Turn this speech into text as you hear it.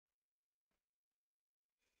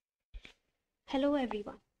Hello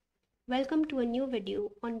everyone. Welcome to a new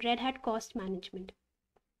video on Red Hat Cost Management.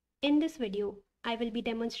 In this video, I will be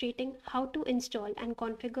demonstrating how to install and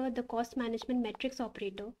configure the cost management metrics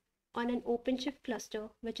operator on an OpenShift cluster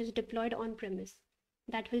which is deployed on-premise.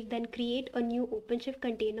 That will then create a new OpenShift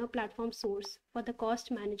Container Platform source for the cost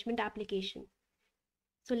management application.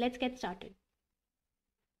 So let's get started.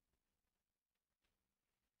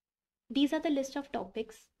 These are the list of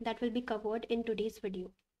topics that will be covered in today's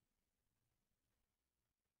video.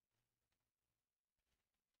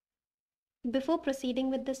 Before proceeding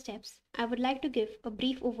with the steps, I would like to give a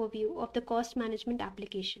brief overview of the cost management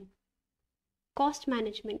application. Cost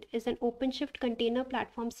management is an OpenShift Container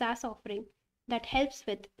Platform SaaS offering that helps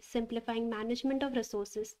with simplifying management of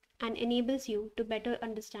resources and enables you to better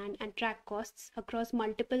understand and track costs across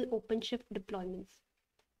multiple OpenShift deployments.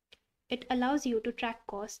 It allows you to track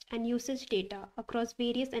cost and usage data across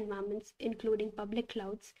various environments, including public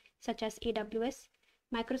clouds such as AWS,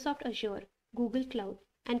 Microsoft Azure, Google Cloud,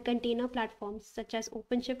 and container platforms such as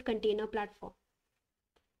OpenShift Container Platform.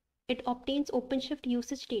 It obtains OpenShift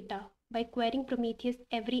usage data by querying Prometheus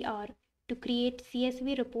every hour to create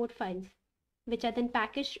CSV report files, which are then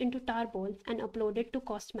packaged into tarballs and uploaded to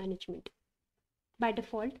cost management. By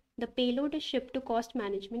default, the payload is shipped to cost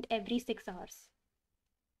management every 6 hours.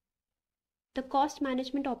 The cost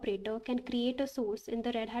management operator can create a source in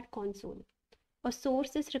the Red Hat console. A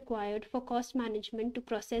source is required for cost management to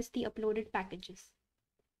process the uploaded packages.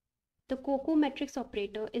 The COCO metrics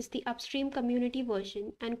operator is the upstream community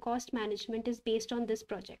version, and cost management is based on this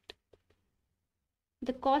project.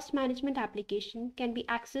 The cost management application can be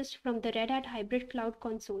accessed from the Red Hat Hybrid Cloud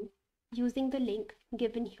console using the link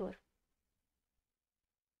given here.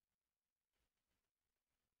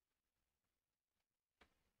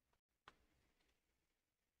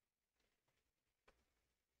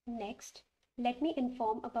 Next, let me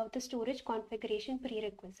inform about the storage configuration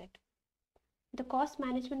prerequisite. The cost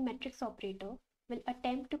management metrics operator will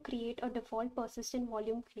attempt to create a default persistent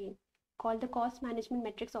volume claim called the cost management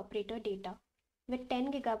metrics operator data with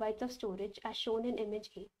 10 GB of storage as shown in image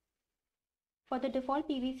A. For the default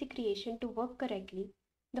PVC creation to work correctly,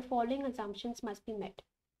 the following assumptions must be met.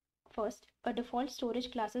 First, a default storage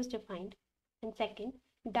class is defined, and second,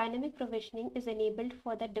 dynamic provisioning is enabled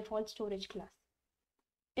for that default storage class.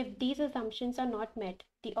 If these assumptions are not met,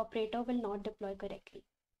 the operator will not deploy correctly.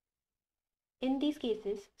 In these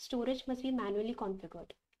cases, storage must be manually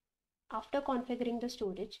configured. After configuring the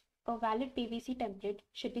storage, a valid PVC template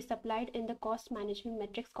should be supplied in the cost management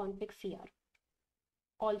metrics config CR.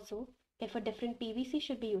 Also, if a different PVC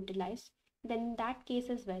should be utilized, then in that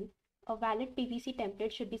case as well, a valid PVC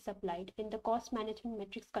template should be supplied in the cost management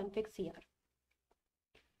metrics config CR.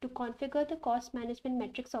 To configure the cost management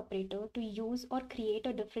metrics operator to use or create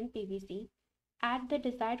a different PVC, add the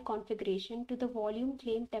desired configuration to the volume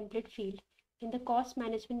claim template field in the cost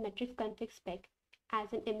management metrics config spec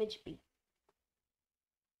as an image B.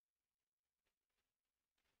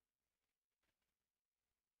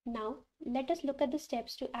 Now, let us look at the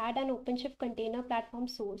steps to add an OpenShift Container Platform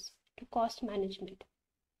source to cost management.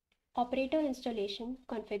 Operator installation,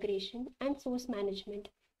 configuration, and source management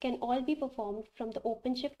can all be performed from the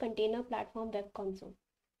OpenShift Container Platform web console.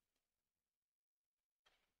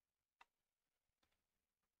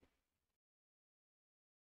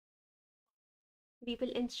 We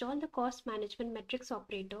will install the cost management metrics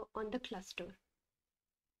operator on the cluster.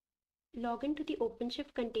 Log into the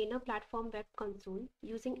OpenShift Container Platform web console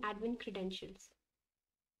using admin credentials.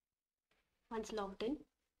 Once logged in,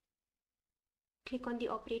 click on the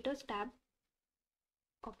Operators tab,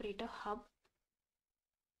 Operator Hub.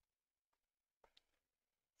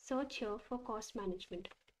 Search here for cost management.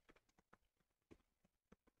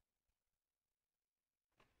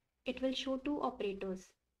 It will show two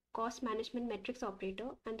operators, cost management metrics operator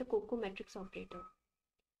and the COCO metrics operator.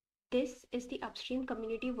 This is the upstream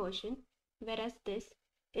community version, whereas this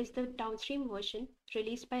is the downstream version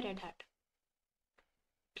released by Red Hat.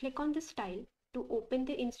 Click on this tile to open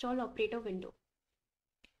the install operator window.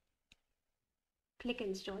 Click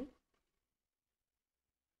Install.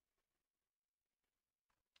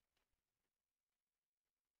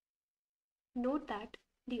 Note that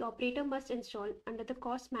the operator must install under the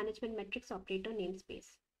cost management metrics operator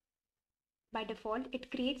namespace. By default,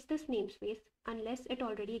 it creates this namespace unless it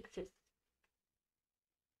already exists.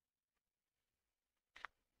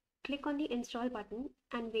 Click on the Install button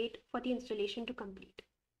and wait for the installation to complete.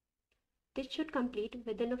 This should complete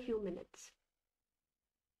within a few minutes.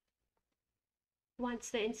 Once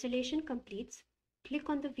the installation completes, click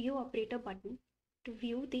on the View Operator button to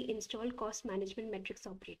view the installed cost management metrics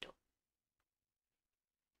operator.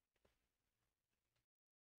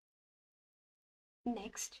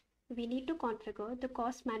 Next, we need to configure the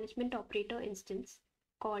cost management operator instance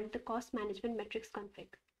called the cost management metrics config.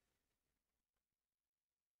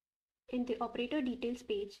 In the operator details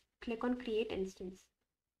page, click on Create Instance.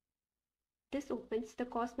 This opens the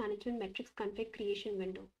cost management metrics config creation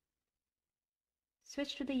window.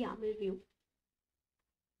 Switch to the YAML view.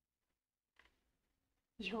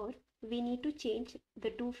 Here, we need to change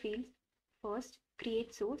the two fields. First,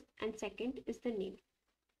 create source, and second is the name.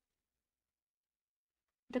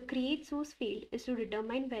 The create source field is to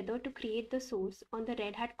determine whether to create the source on the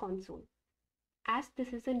Red Hat console. As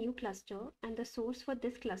this is a new cluster and the source for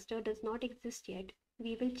this cluster does not exist yet,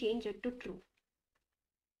 we will change it to true.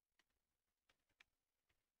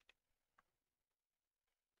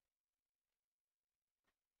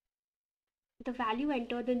 The value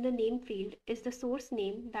entered in the name field is the source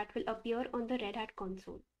name that will appear on the Red Hat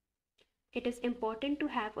console. It is important to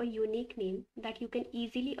have a unique name that you can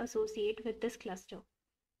easily associate with this cluster.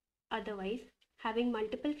 Otherwise, having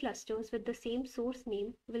multiple clusters with the same source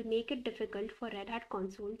name will make it difficult for Red Hat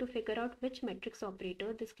console to figure out which metrics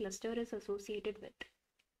operator this cluster is associated with.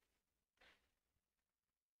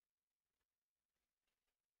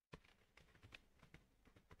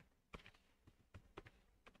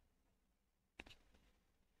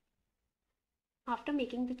 After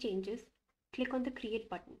making the changes, click on the Create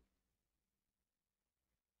button.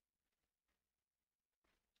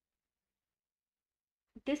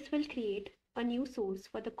 This will create a new source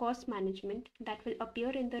for the cost management that will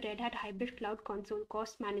appear in the Red Hat Hybrid Cloud Console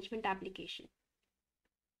cost management application.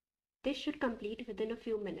 This should complete within a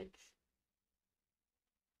few minutes.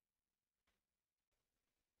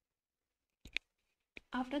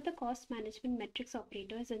 After the cost management metrics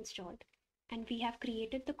operator is installed and we have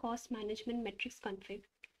created the cost management metrics config,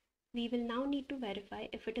 we will now need to verify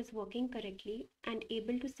if it is working correctly and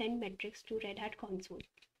able to send metrics to Red Hat console.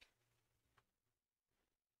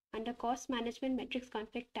 Under Cost Management Metrics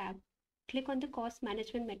Config tab, click on the Cost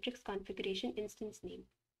Management Metrics Configuration instance name.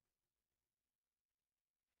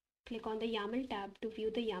 Click on the YAML tab to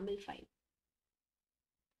view the YAML file.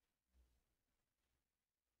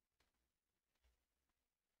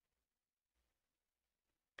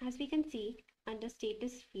 As we can see, under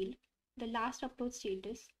Status field, the last upload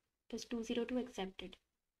status is 202 accepted.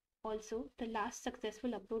 Also, the last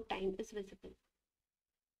successful upload time is visible.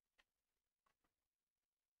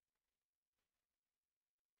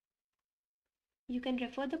 You can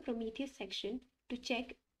refer the Prometheus section to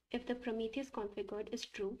check if the Prometheus configured is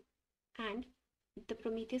true and the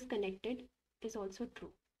Prometheus connected is also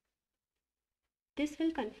true. This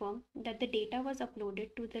will confirm that the data was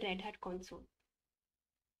uploaded to the Red Hat console.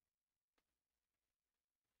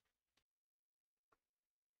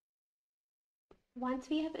 Once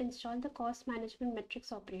we have installed the cost management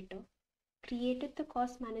metrics operator, created the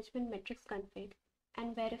cost management metrics config,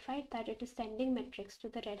 and verified that it is sending metrics to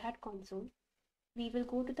the Red Hat console, we will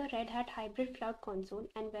go to the Red Hat Hybrid Cloud Console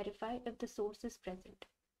and verify if the source is present.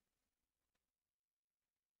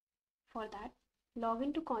 For that, log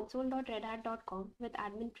into console.redhat.com with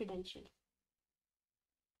admin credentials.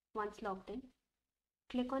 Once logged in,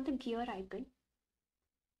 click on the gear icon,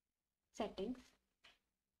 Settings,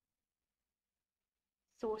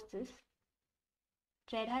 Sources,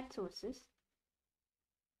 Red Hat Sources.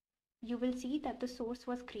 You will see that the source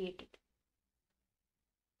was created.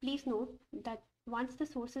 Please note that once the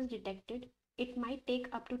source is detected, it might take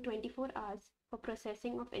up to 24 hours for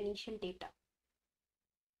processing of initial data.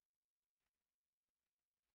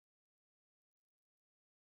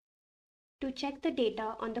 To check the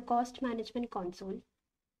data on the cost management console,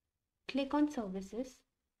 click on Services,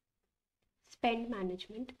 Spend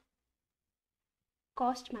Management,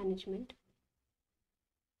 Cost Management,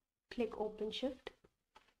 click OpenShift,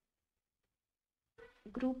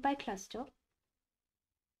 Group by Cluster,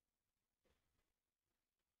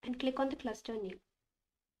 and click on the cluster name.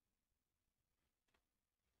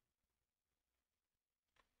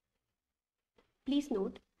 Please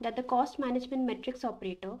note that the cost management metrics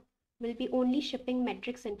operator will be only shipping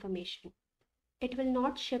metrics information. It will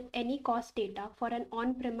not ship any cost data for an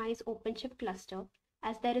on-premise OpenShift cluster,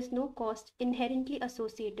 as there is no cost inherently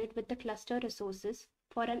associated with the cluster resources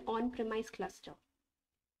for an on-premise cluster.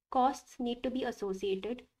 Costs need to be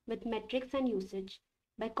associated with metrics and usage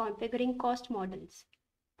by configuring cost models,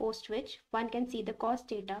 post which one can see the cost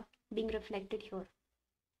data being reflected here.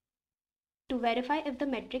 To verify if the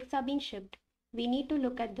metrics are being shipped, we need to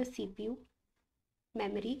look at the CPU,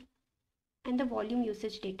 memory, and the volume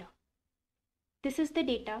usage data. This is the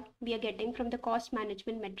data we are getting from the cost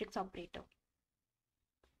management metrics operator.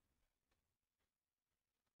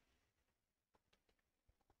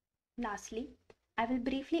 Lastly, I will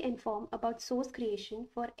briefly inform about source creation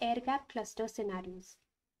for air-gapped cluster scenarios.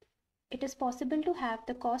 It is possible to have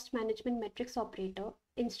the cost management metrics operator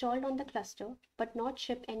installed on the cluster but not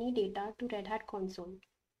ship any data to Red Hat console.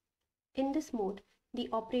 In this mode, the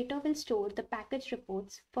operator will store the package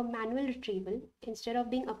reports for manual retrieval instead of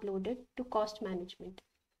being uploaded to cost management.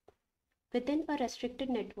 Within a restricted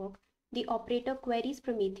network, the operator queries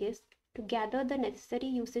Prometheus to gather the necessary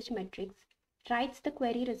usage metrics, writes the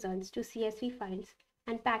query results to CSV files,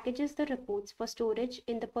 and packages the reports for storage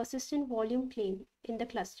in the persistent volume claim in the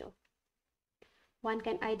cluster. One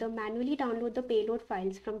can either manually download the payload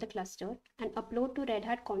files from the cluster and upload to Red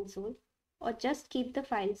Hat console, or just keep the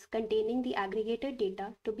files containing the aggregated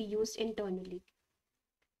data to be used internally.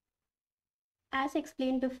 As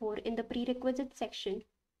explained before in the prerequisites section,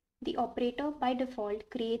 the operator by default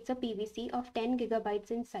creates a PVC of 10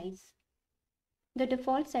 GB in size. The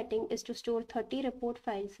default setting is to store 30 report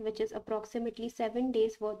files, which is approximately 7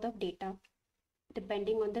 days worth of data,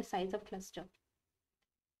 depending on the size of cluster.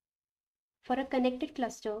 For a connected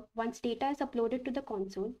cluster, once data is uploaded to the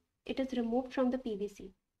console, it is removed from the PVC.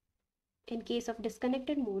 In case of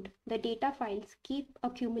disconnected mode, the data files keep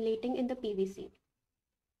accumulating in the PVC.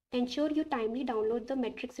 Ensure you timely download the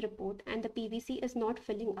metrics report and the PVC is not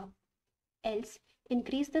filling up. Else,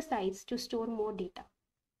 increase the size to store more data.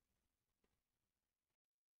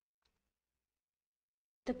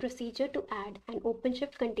 The procedure to add an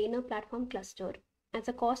OpenShift Container Platform cluster as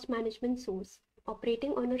a cost management source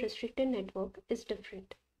operating on a restricted network is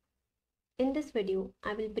different. In this video,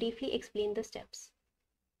 I will briefly explain the steps.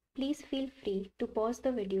 Please feel free to pause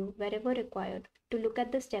the video wherever required to look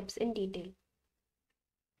at the steps in detail.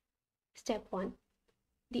 Step 1.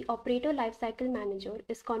 The Operator Lifecycle Manager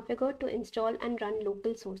is configured to install and run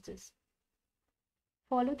local sources.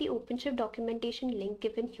 Follow the OpenShift documentation link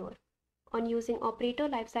given here on using Operator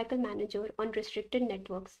Lifecycle Manager on restricted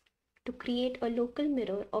networks to create a local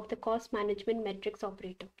mirror of the cost management metrics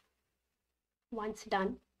operator. Once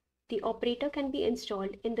done, the operator can be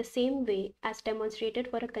installed in the same way as demonstrated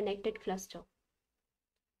for a connected cluster.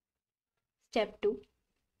 Step 2.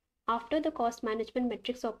 After the cost management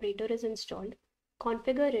metrics operator is installed,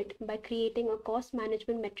 configure it by creating a cost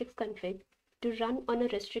management metrics config to run on a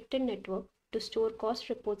restricted network to store cost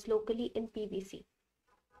reports locally in PVC.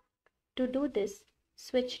 To do this,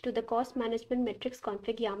 switch to the cost management metrics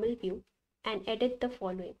config YAML view and edit the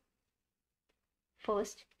following.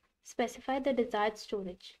 First, specify the desired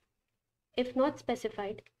storage. If not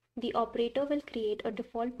specified, the operator will create a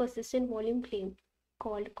default persistent volume claim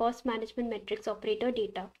called cost management metrics operator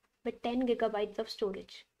data with 10 GB of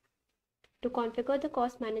storage. To configure the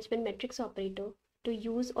cost management metrics operator to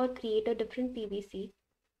use or create a different PVC,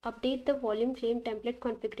 update the volume claim template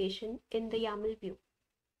configuration in the YAML view.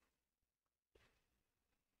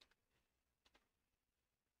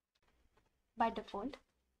 By default,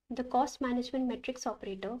 the cost management metrics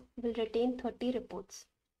operator will retain 30 reports.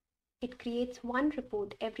 It creates one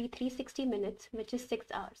report every 360 minutes, which is 6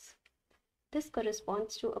 hours. This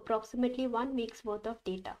corresponds to approximately 1 week's worth of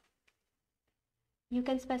data. You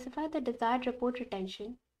can specify the desired report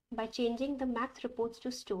retention by changing the max reports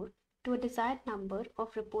to store to a desired number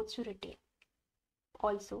of reports to retain.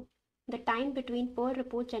 Also, the time between per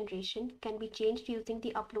report generation can be changed using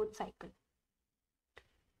the upload cycle.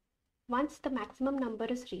 Once the maximum number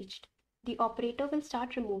is reached, the operator will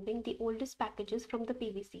start removing the oldest packages from the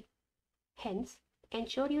PVC. Hence,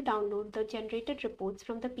 ensure you download the generated reports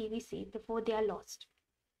from the PVC before they are lost.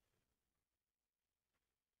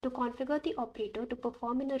 To configure the operator to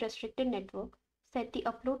perform in a restricted network, set the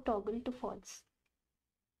upload toggle to false.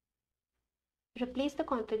 Replace the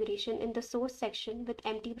configuration in the source section with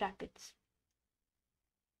empty brackets.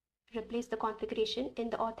 Replace the configuration in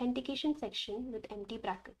the authentication section with empty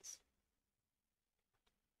brackets.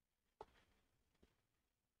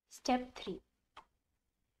 Step 3.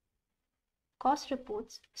 Cost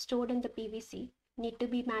reports stored in the PVC need to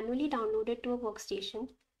be manually downloaded to a workstation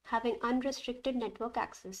having unrestricted network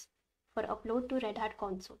access for upload to Red Hat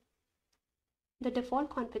console. The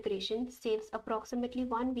default configuration saves approximately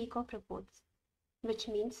 1 week of reports, which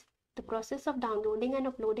means the process of downloading and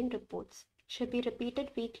uploading reports should be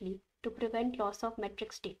repeated weekly to prevent loss of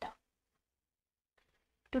metrics data.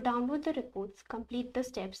 To download the reports, complete the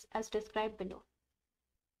steps as described below.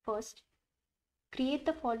 First, create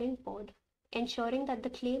the following pod, ensuring that the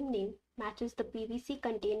claim name matches the PVC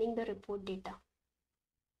containing the report data.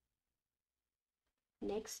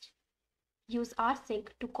 Next, use rsync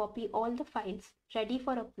to copy all the files ready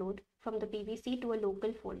for upload from the PVC to a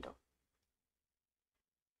local folder.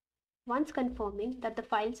 Once confirming that the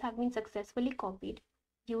files have been successfully copied,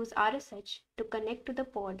 use RSH to connect to the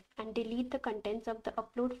pod and delete the contents of the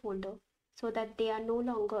upload folder so that they are no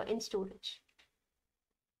longer in storage.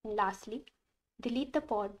 And lastly, delete the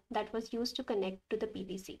pod that was used to connect to the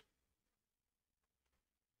PVC.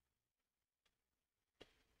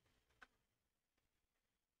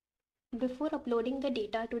 Before uploading the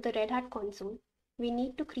data to the Red Hat console, we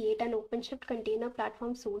need to create an OpenShift Container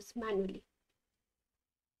Platform source manually.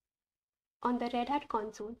 On the Red Hat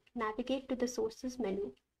console, navigate to the Sources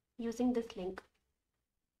menu using this link.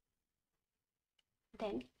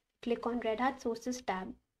 Then, click on Red Hat Sources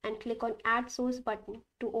tab and click on Add Source button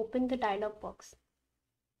to open the dialog box.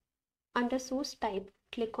 Under Source Type,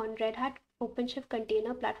 click on Red Hat OpenShift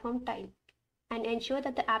Container Platform type and ensure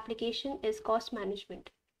that the application is Cost Management.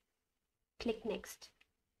 Click Next.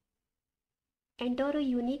 Enter a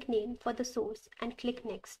unique name for the source and click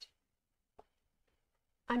Next.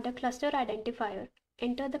 Under Cluster Identifier,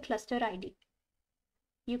 enter the cluster ID.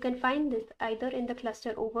 You can find this either in the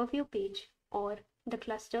Cluster Overview page or the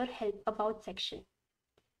Cluster Help About section.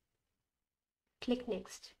 Click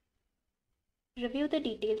Next. Review the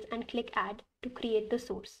details and click Add to create the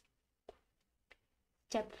source.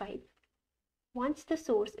 Step 5. Once the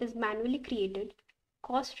source is manually created,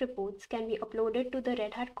 cost reports can be uploaded to the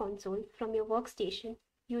Red Hat console from your workstation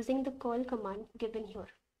using the curl command given here.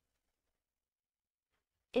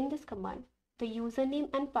 In this command, the username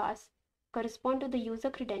and pass correspond to the user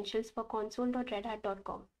credentials for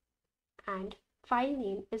console.redhat.com, and file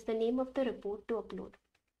name is the name of the report to upload.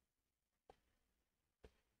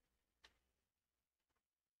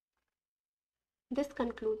 This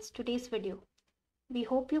concludes today's video. We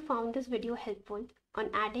hope you found this video helpful on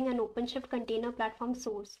adding an OpenShift Container Platform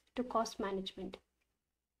source to cost management.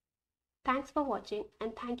 Thanks for watching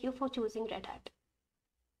and thank you for choosing Red Hat.